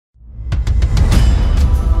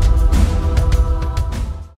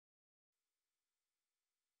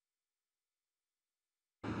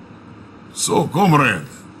So, comrade,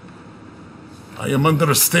 I am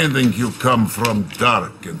understanding you come from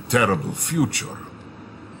dark and terrible future.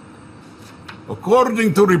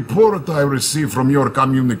 According to report I received from your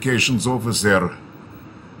communications officer,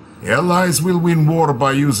 Allies will win war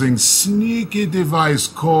by using sneaky device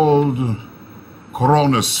called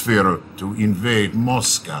Chronosphere to invade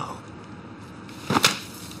Moscow.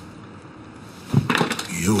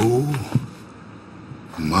 You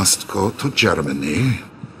must go to Germany,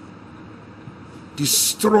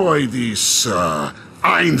 destroy this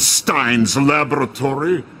Einstein's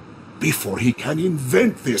laboratory before he can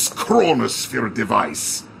invent this Chronosphere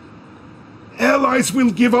device. Allies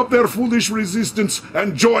will give up their foolish resistance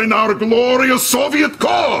and join our glorious Soviet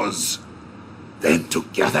cause. Then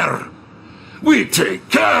together, we take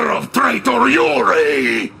care of traitor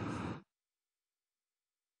Yuri!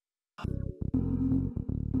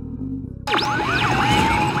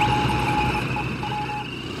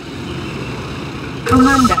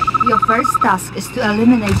 Commander, your first task is to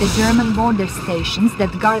eliminate the German border stations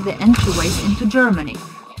that guard the entryways into Germany.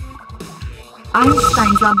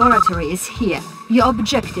 Einstein's laboratory is here. Your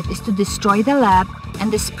objective is to destroy the lab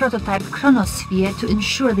and this prototype chronosphere to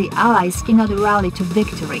ensure the Allies cannot rally to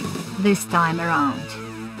victory this time around.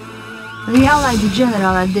 The Allied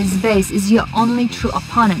general at this base is your only true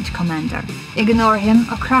opponent, Commander. Ignore him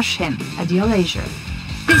or crush him at your leisure.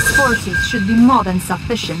 These forces should be more than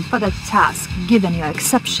sufficient for that task, given your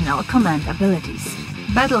exceptional command abilities.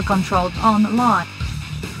 Battle control online.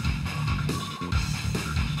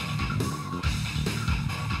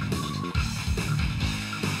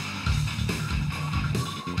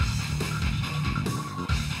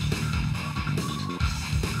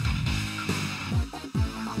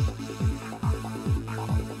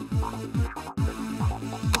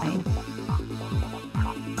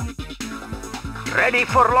 Ready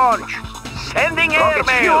for launch. Sending airmail.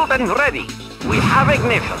 Rockets fueled and ready. We have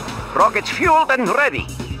ignition. Rockets fueled and ready.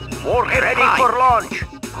 Warhead ready for launch.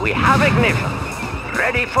 We have ignition.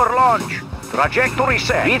 Ready for launch. Trajectory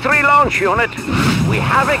set. V3 launch unit. We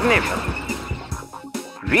have ignition.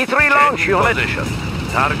 V3 launch unit. Position.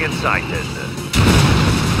 Target sighted.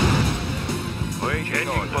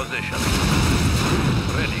 Changing position.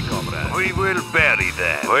 Ready, comrade. We will bury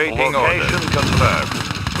them. Waiting location order. Confirmed.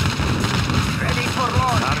 Ready for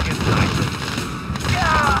launch. Target sighted.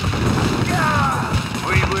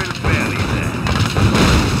 We will bury them.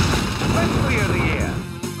 Let's clear the air.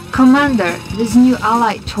 Commander, this new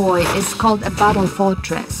Allied toy is called a battle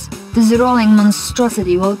fortress. This rolling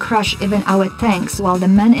monstrosity will crush even our tanks while the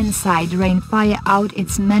men inside rain fire out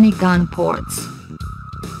its many gun ports.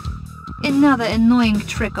 Another annoying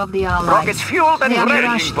trick of the Allies. Rockets fueled and the ready.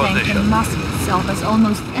 Rush tank can mask itself as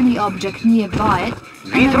almost any object nearby it,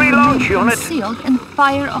 and V3 launch remain unit concealed and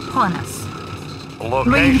fire upon us.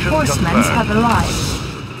 Location Reinforcements confirmed. have arrived.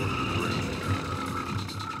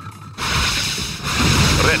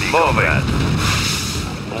 Ready, comrade.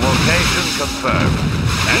 Location confirmed.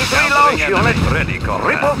 V3 launch unit ready,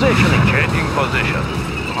 comrade. Repositioning. Changing position.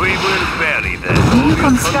 We will bury them. New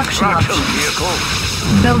construction options. Vehicle.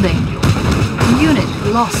 Building. Unit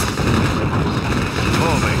lost.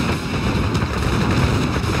 Moving.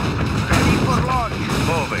 Ready for launch.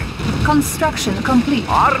 Moving. Construction complete.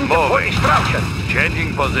 Armed for destruction.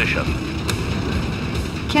 Changing position.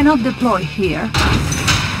 Cannot deploy here.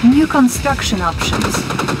 New construction options.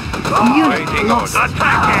 Unit Waiting lost. order.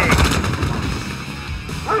 Attacking!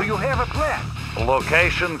 Do you have a plan?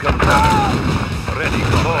 Location confirmed. Ready,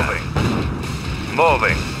 moving.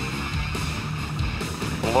 Moving.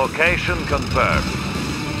 Location confirmed.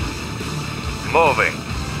 Moving.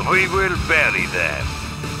 We will bury them.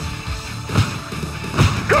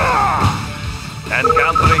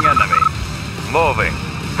 Encountering enemy. Moving.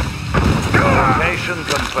 Location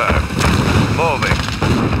confirmed. Moving.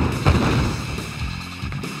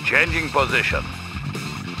 Changing position.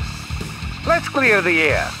 Let's clear the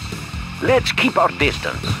air. Let's keep our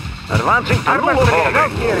distance. Advancing to rule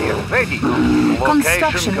area. Ready.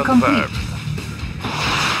 Construction Location complete. confirmed.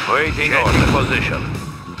 Waiting order position.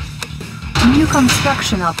 New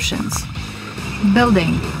construction options.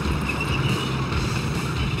 Building.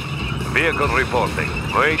 Vehicle reporting.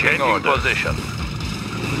 Waiting order position.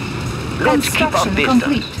 Let's keep our Construction distance.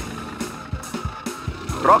 complete.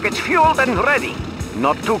 Rockets fueled and ready.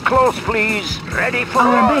 Not too close, please. Ready for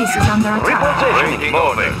Our launch. base is under attack. Repositioning. Waiting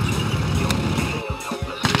order.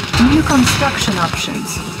 New construction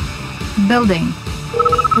options. Building.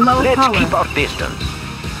 Low Let's power. keep our distance.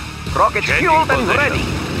 Rockets Changing fueled and position. ready.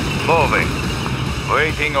 Moving.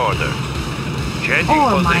 Waiting order. Changing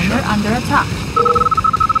Ore position. miner under attack.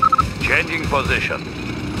 Changing position.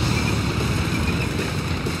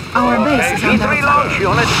 Our base is under V3 attack. launch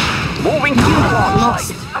unit. Moving to Unit launch lost.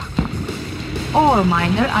 site. Ore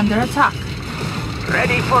miner under attack.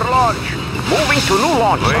 Ready for launch. Moving to new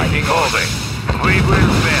launch site. Waiting over. We will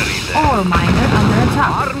bury them. Ore miner under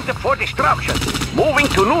attack. Armed for destruction. Moving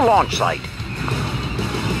to new launch site.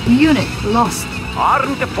 Unit lost.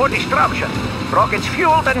 Armed for destruction. Rockets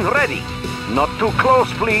fueled and ready. Not too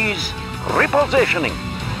close, please. Repositioning.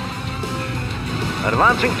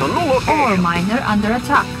 Advancing to new Ore location. miner under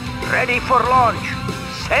attack. Ready for launch.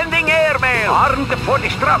 Sending airmail. Armed for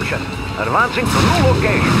destruction. Advancing to new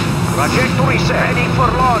location. Trajectory set. Ready for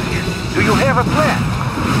launch. Do you have a plan?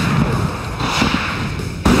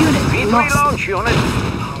 Unit V3 lost. launch unit.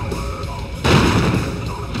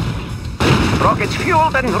 Rockets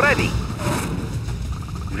fueled and ready.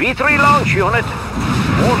 V3 launch unit.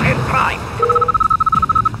 Warhead prime.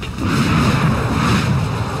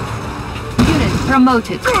 Unit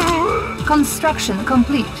promoted. Construction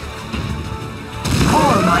complete.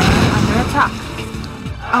 Ore miner under attack.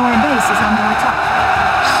 Our base is under attack.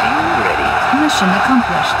 Seal ready. Mission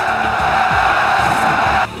accomplished.